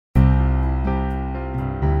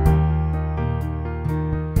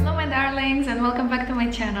darlings, and welcome back to my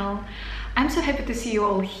channel. I'm so happy to see you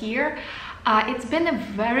all here. It's been a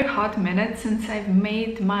very hot minute since I've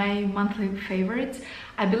made my monthly favorites.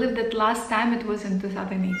 I believe that last time it was in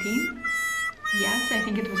 2018. Yes, I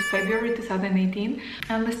think it was February 2018.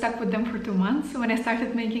 I only stuck with them for 2 months when I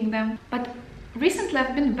started making them. But recently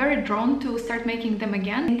I've been very drawn to start making them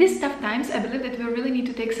again. In these tough times, I believe that we really need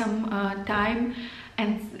to take some time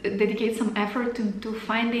and dedicate some effort to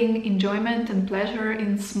finding enjoyment and pleasure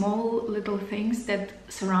in small little things that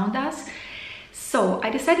surround us. So I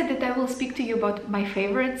decided that I will speak to you about my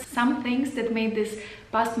favorites, some things that made this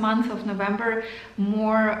past month of November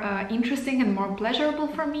more interesting and more pleasurable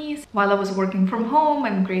for me while I was working from home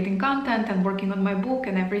and creating content and working on my book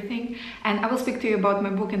and everything. And I will speak to you about my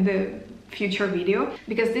book in the future video,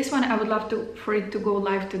 because this one I would love for it to go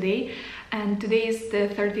live today, and today is the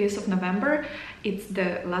 30th of November. It's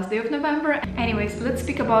the last day of November. Anyways, let's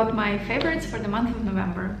speak about my favorites for the month of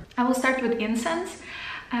November. I will start with incense.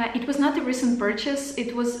 It was not a recent purchase,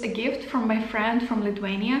 it was a gift from my friend from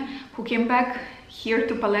Lithuania who came back here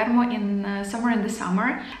to Palermo in somewhere in the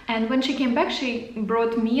summer. And when she came back, she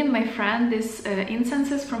brought me and my friend these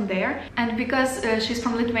incenses from there. And because she's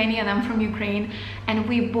from Lithuania and I'm from Ukraine, and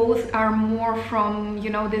we both are more from, you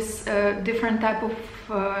know, this different type of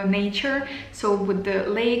nature, so with the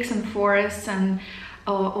lakes and forests and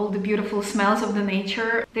all the beautiful smells of the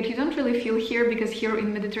nature that you don't really feel here, because here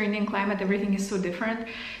in Mediterranean climate everything is so different.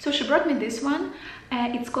 So she brought me this one.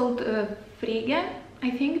 It's called Frige, I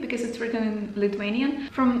think, because it's written in Lithuanian.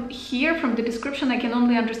 From here, from the description, I can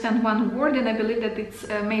only understand one word, and I believe that it's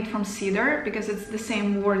made from cedar, because it's the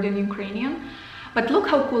same word in Ukrainian. But look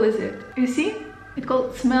how cool is it. You see? It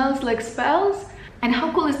smells like spells. And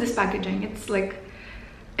how cool is this packaging? It's like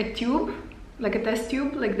a tube, like a test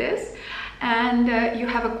tube like this. And you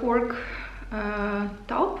have a cork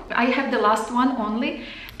top. I have the last one only,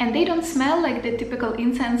 and they don't smell like the typical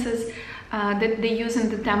incenses that they use in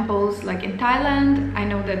the temples, like in Thailand. I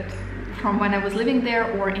know that from when I was living there,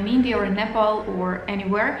 or in India or in Nepal or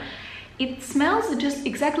anywhere. It smells just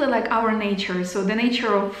exactly like our nature. So the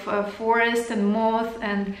nature of forest and moth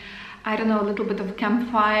and, I don't know, a little bit of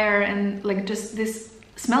campfire and like just this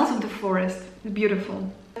smells of the forest.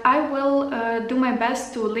 Beautiful. I will do my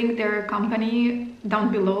best to link their company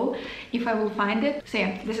down below if I will find it. So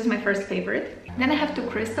yeah, this is my first favorite. Then I have two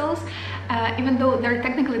crystals, even though they're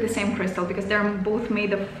technically the same crystal, because they're both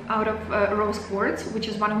made out of rose quartz, which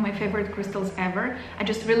is one of my favorite crystals ever. I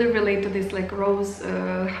just really relate to this like rose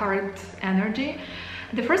heart energy.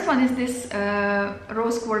 The first one is this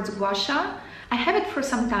rose quartz gua sha. I have it for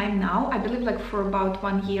some time now, I believe like for about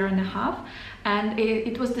 1.5 years, and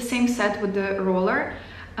it was the same set with the roller.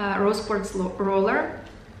 Rose quartz roller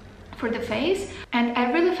for the face, and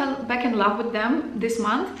I really fell back in love with them this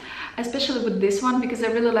month, especially with this one, because I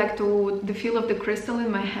really like the feel of the crystal in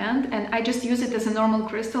my hand, and I just use it as a normal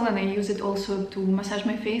crystal, and I use it also to massage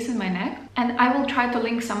my face and my neck. And I will try to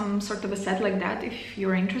link some sort of a set like that if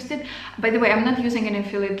you're interested. By the way, I'm not using any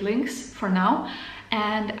affiliate links for now,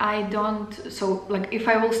 and I don't, so like if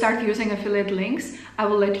I will start using affiliate links, I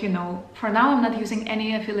will let you know. For now, I'm not using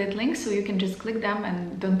any affiliate links, so you can just click them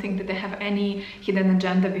and don't think that they have any hidden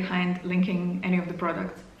agenda behind linking any of the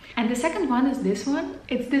products. And the second one is this one.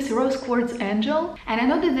 It's this rose quartz angel, and I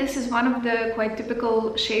know that this is one of the quite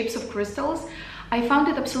typical shapes of crystals. I found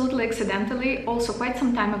it absolutely accidentally, also quite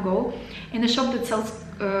some time ago, in a shop that sells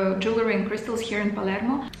jewelry and crystals here in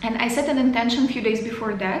Palermo. And I set an intention a few days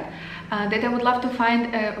before that, that I would love to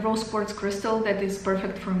find a rose quartz crystal that is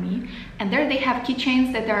perfect for me. And there they have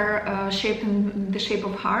keychains that are shaped in the shape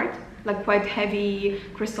of heart, like quite heavy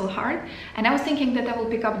crystal heart. And I was thinking that I will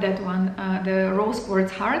pick up that one, the rose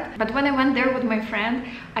quartz heart. But when I went there with my friend,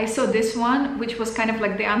 I saw this one, which was kind of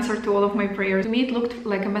like the answer to all of my prayers. To me, it looked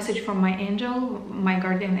like a message from my angel, my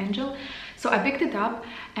guardian angel. So I picked it up,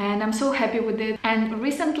 and I'm so happy with it. And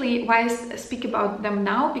recently, why I speak about them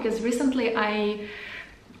now, because recently I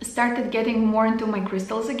started getting more into my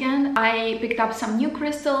crystals again. I picked up some new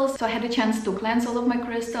crystals, so I had a chance to cleanse all of my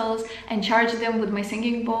crystals and charge them with my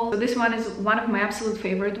singing bowl. So this one is one of my absolute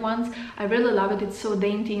favorite ones. I really love it. It's so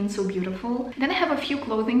dainty and so beautiful. Then I have a few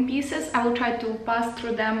clothing pieces. I will try to pass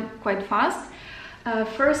through them quite fast.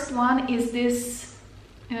 First one is this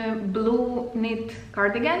blue knit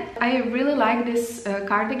cardigan. I really like this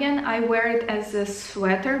cardigan. I wear it as a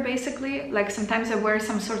sweater basically, like sometimes I wear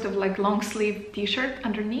some sort of like long sleeve t-shirt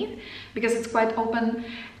underneath because it's quite open,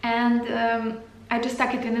 and I just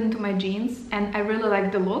tuck it into my jeans, and I really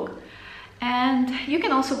like the look. And you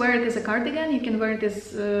can also wear it as a cardigan. You can wear it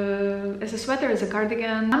as a sweater, as a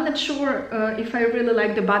cardigan. I'm not sure if I really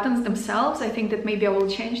like the buttons themselves. I think that maybe I will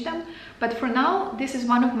change them. But for now, this is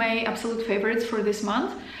one of my absolute favorites for this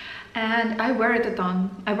month. And I wear it a ton.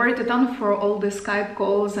 I wear it a ton for all the Skype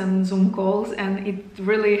calls and Zoom calls, and it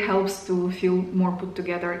really helps to feel more put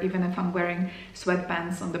together, even if I'm wearing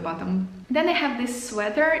sweatpants on the bottom. Then I have this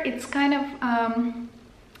sweater. It's kind of,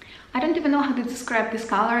 I don't even know how to describe this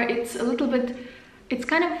color. It's a little bit, it's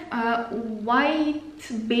kind of white,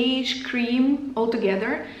 beige, cream all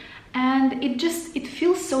together. And it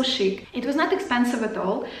feels so chic. It was not expensive at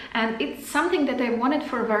all, and it's something that I wanted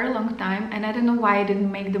for a very long time, and I don't know why I didn't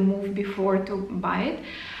make the move before to buy it.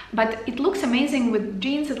 But it looks amazing with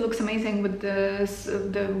jeans, it looks amazing with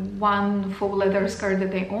the one faux leather skirt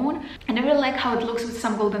that I own, and I really like how it looks with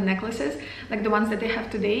some golden necklaces, like the ones that I have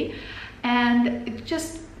today. And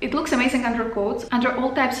it looks amazing under coats, under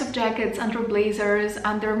all types of jackets, under blazers,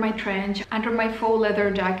 under my trench, under my faux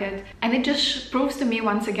leather jacket. And it just proves to me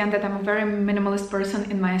once again that I'm a very minimalist person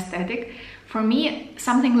in my aesthetic. For me,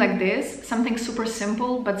 something like this, something super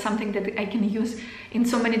simple, but something that I can use in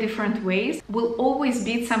so many different ways, will always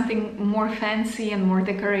beat something more fancy and more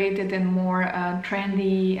decorated and more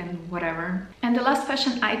trendy and whatever. And the last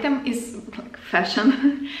fashion item is like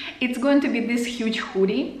fashion. It's going to be this huge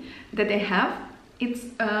hoodie that I have. It's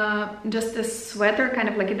just a sweater, kind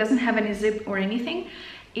of like, it doesn't have any zip or anything.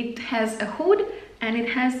 It has a hood and it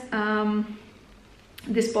has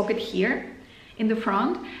this pocket here in the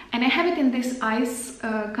front, and I have it in this ice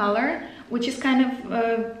color, which is kind of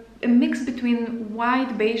a mix between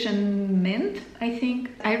white, beige and mint, I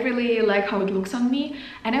think. I really like how it looks on me,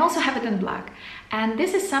 and I also have it in black. And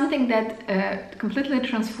this is something that completely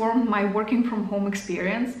transformed my working from home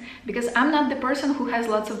experience, because I'm not the person who has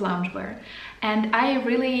lots of loungewear. And I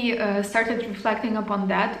really started reflecting upon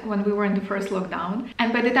that when we were in the first lockdown.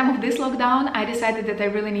 And by the time of this lockdown, I decided that I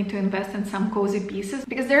really need to invest in some cozy pieces,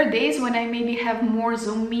 because there are days when I maybe have more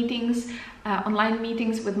Zoom meetings, online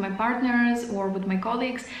meetings with my partners or with my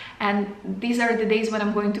colleagues, and these are the days when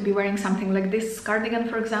I'm going to be wearing something like this cardigan,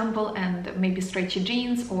 for example, and maybe stretchy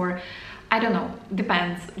jeans, or I don't know,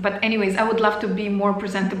 depends. But anyways, I would love to be more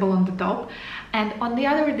presentable on the top. And on the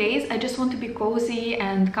other days, I just want to be cozy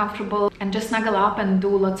and comfortable and just snuggle up and do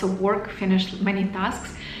lots of work, finish many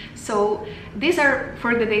tasks. So these are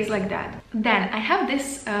for the days like that. Then I have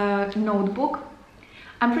this notebook.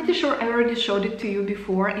 I'm pretty sure I already showed it to you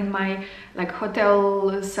before in my like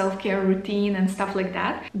hotel self-care routine and stuff like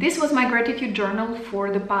that. This was my gratitude journal for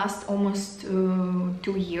the past almost 2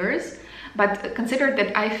 years. But consider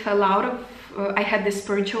that I fell out of, I had this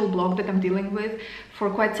spiritual block that I'm dealing with for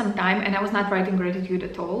quite some time, and I was not writing gratitude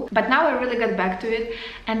at all. But now I really got back to it.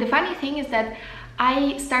 And the funny thing is that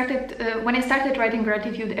I started, when I started writing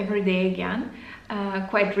gratitude every day again,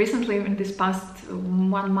 quite recently, in this past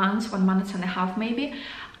 1 month and a half maybe,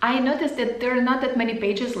 I noticed that there are not that many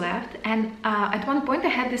pages left. And at one point I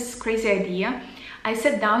had this crazy idea. I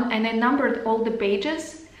sat down and I numbered all the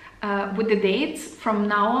pages with the dates from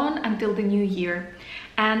now on until the new year.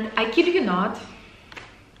 And I kid you not,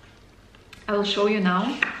 I will show you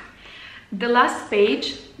now. The last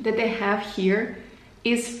page that I have here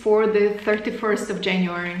is for the 31st of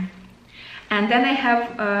January. And then I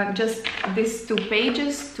have just these 2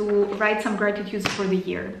 pages to write some gratitudes for the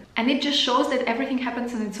year. And it just shows that everything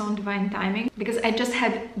happens in its own divine timing, because I just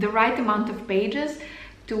had the right amount of pages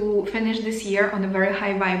to finish this year on a very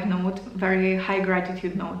high vibe note, very high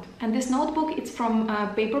gratitude note. And this notebook, it's from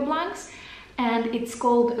Paper Blanks, and it's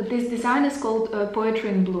called, this design is called Poetry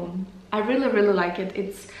in Bloom. I really like it.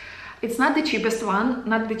 It's not the cheapest one,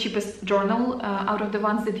 not the cheapest journal out of the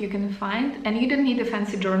ones that you can find, and you don't need a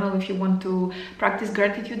fancy journal if you want to practice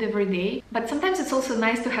gratitude every day. But sometimes it's also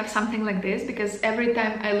nice to have something like this, because every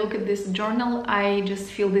time I look at this journal, I just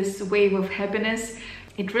feel this wave of happiness.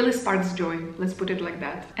 It really sparks joy, let's put it like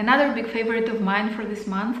that. Another big favorite of mine for this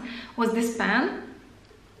month was this pen.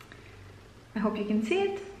 I hope you can see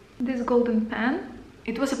it. This golden pen.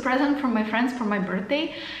 It was a present from my friends for my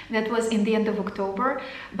birthday. That was in the end of October.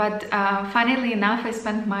 But funnily enough, I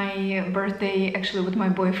spent my birthday actually with my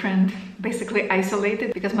boyfriend, basically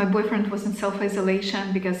isolated, because my boyfriend was in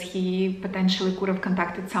self-isolation because he potentially could have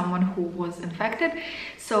contacted someone who was infected.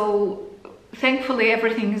 So thankfully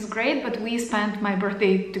everything is great, but we spent my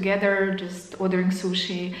birthday together just ordering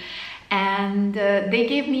sushi, and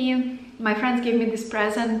my friends gave me this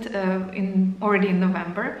present already in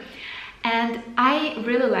November, and I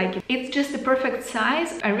really like it. It's just the perfect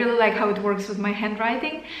size. I really like how it works with my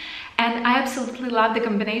handwriting, and I absolutely love the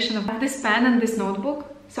combination of this pen and this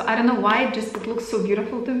notebook. So I don't know why, it looks so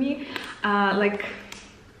beautiful to me. Like,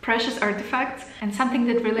 precious artifacts and something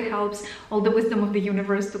that really helps all the wisdom of the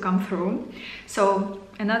universe to come through. So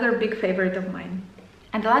another big favorite of mine.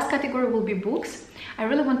 And the last category will be books. I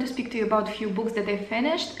really want to speak to you about a few books that I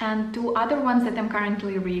finished and 2 other ones that I'm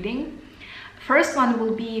currently reading. First one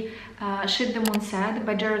will be Shit the Moon Said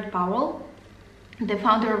by Jared Powell, the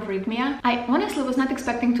founder of Rhythmia. I honestly was not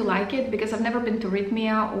expecting to like it because I've never been to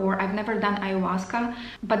Rhythmia or I've never done ayahuasca,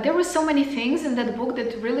 but there were so many things in that book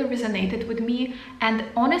that really resonated with me, and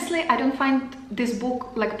honestly I don't find this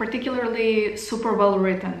book like particularly super well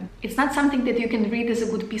written. It's not something that you can read as a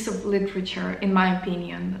good piece of literature, in my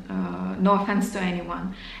opinion. No offense to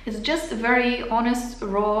anyone. It's just a very honest,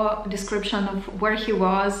 raw description of where he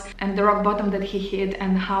was and the rock bottom that he hit,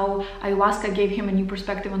 and how ayahuasca gave him a new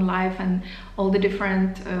perspective on life and all the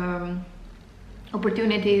different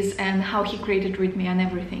opportunities, and how he created Rhythmia and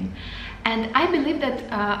everything. And I believe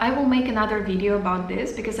that I will make another video about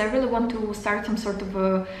this because I really want to start some sort of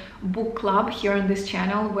a book club here on this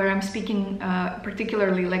channel where I'm speaking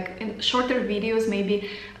particularly like in shorter videos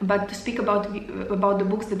maybe, but to speak about the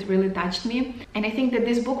books that really touched me. And I think that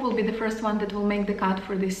this book will be the first one that will make the cut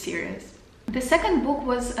for this series. The second book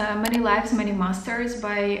was Many Lives, Many Masters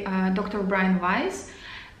by Dr. Brian Weiss.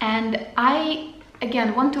 And I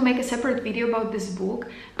again want to make a separate video about this book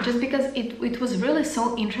just because it was really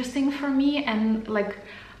so interesting for me, and like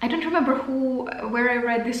I don't remember where I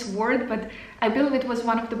read this word, but I believe it was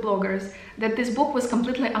one of the bloggers, that this book was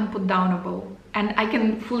completely unputdownable, and I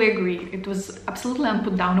can fully agree. It was absolutely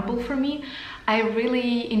unputdownable for me. I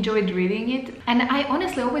really enjoyed reading it, and I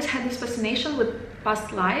honestly always had this fascination with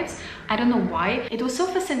past lives. I don't know why. It was so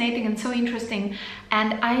fascinating and so interesting,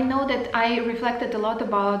 and I know that I reflected a lot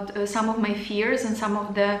about some of my fears and some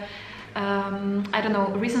of the I don't know,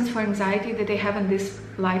 reasons for anxiety that I have in this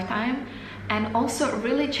lifetime, and also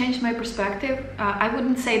really changed my perspective. I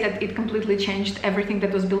wouldn't say that it completely changed everything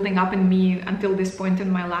that was building up in me until this point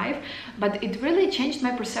in my life, but it really changed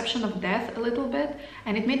my perception of death a little bit,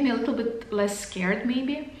 and it made me a little bit less scared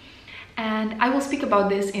maybe. And I will speak about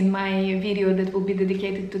this in my video that will be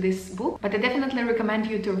dedicated to this book, but I definitely recommend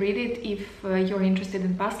you to read it if you're interested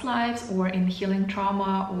in past lives or in healing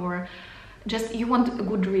trauma, or just you want a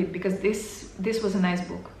good read, because this was a nice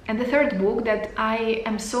book. And the third book that I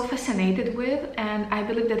am so fascinated with, and I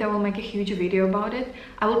believe that I will make a huge video about it.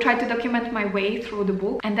 I will try to document my way through the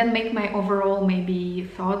book and then make my overall maybe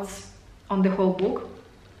thoughts on the whole book.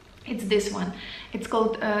 It's this one. It's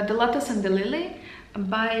called The Lotus and the Lily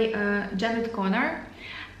by Janet Conner.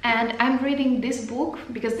 And I'm reading this book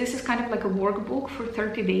because this is kind of like a workbook for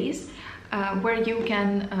 30 days where you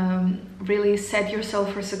can really set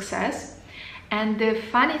yourself for success. And the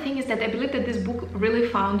funny thing is that I believe that this book really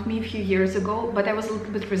found me a few years ago, but I was a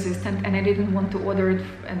little bit resistant and I didn't want to order it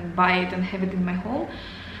and buy it and have it in my home.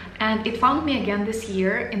 And it found me again this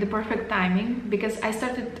year in the perfect timing, because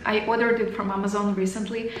I ordered it from Amazon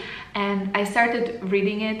recently and I started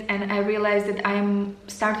reading it, and I realized that I am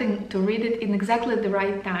starting to read it in exactly the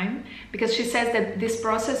right time, because she says that this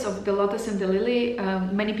process of the Lotus and the Lily,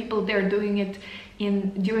 many people they're doing it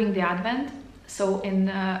during the Advent. So in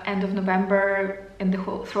end of November and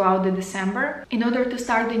throughout the December, in order to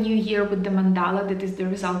start the new year with the mandala that is the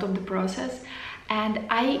result of the process. And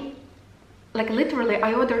I literally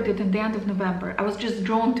I ordered it in the end of November. I was just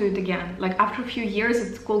drawn to it again. Like after a few years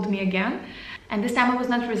it called me again, and this time I was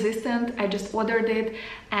not resistant. I just ordered it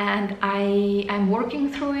and I'm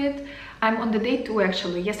working through it. I'm on the day 2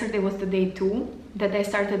 actually. Yesterday was the day 2 that I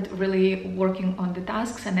started really working on the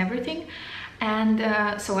tasks and everything.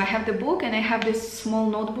 And so I have the book, and I have this small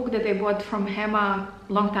notebook that I bought from Hema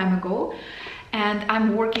a long time ago, and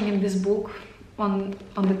I'm working in this book on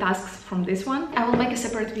the tasks from this one. I will make a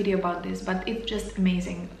separate video about this, but it's just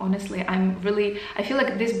amazing. Honestly, I feel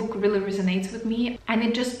like this book really resonates with me, and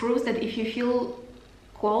it just proves that if you feel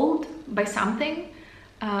called by something,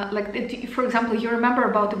 for example, you remember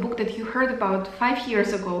about a book that you heard about 5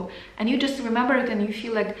 years ago, and you just remember it and you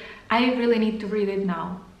feel like, I really need to read it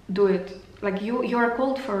now. Do it. Like you are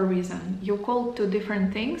called for a reason. You're called to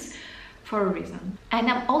different things for a reason. And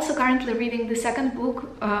I'm also currently reading the second book.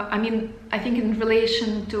 I think in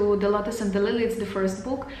relation to The Lotus and the Lily, it's the first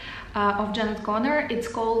book of Janet Conner. It's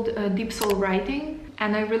called Deep Soul Writing,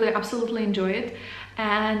 and I really absolutely enjoy it.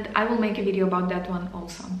 And I will make a video about that one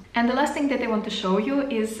also. And the last thing that I want to show you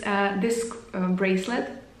is this bracelet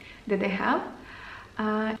that I have.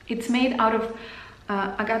 It's made out of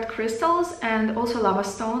agate crystals and also lava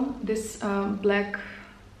stone. This black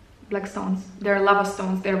stones. They're lava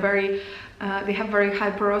stones. They're they have very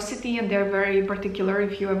high porosity, and they're very particular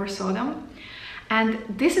if you ever saw them. And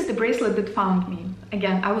this is the bracelet that found me.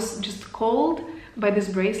 Again, I was just called by this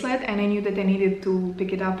bracelet, and I knew that I needed to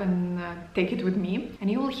pick it up and take it with me.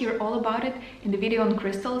 And you will hear all about it in the video on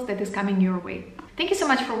crystals that is coming your way. Thank you so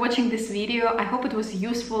much for watching this video. I hope it was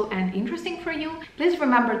useful and interesting for you. Please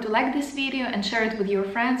remember to like this video and share it with your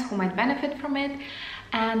friends who might benefit from it.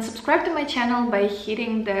 And subscribe to my channel by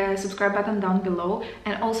hitting the subscribe button down below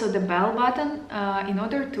and also the bell button in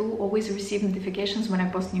order to always receive notifications when I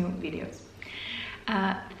post new videos.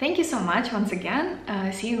 Thank you so much once again.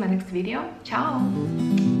 See you in my next video.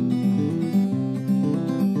 Ciao!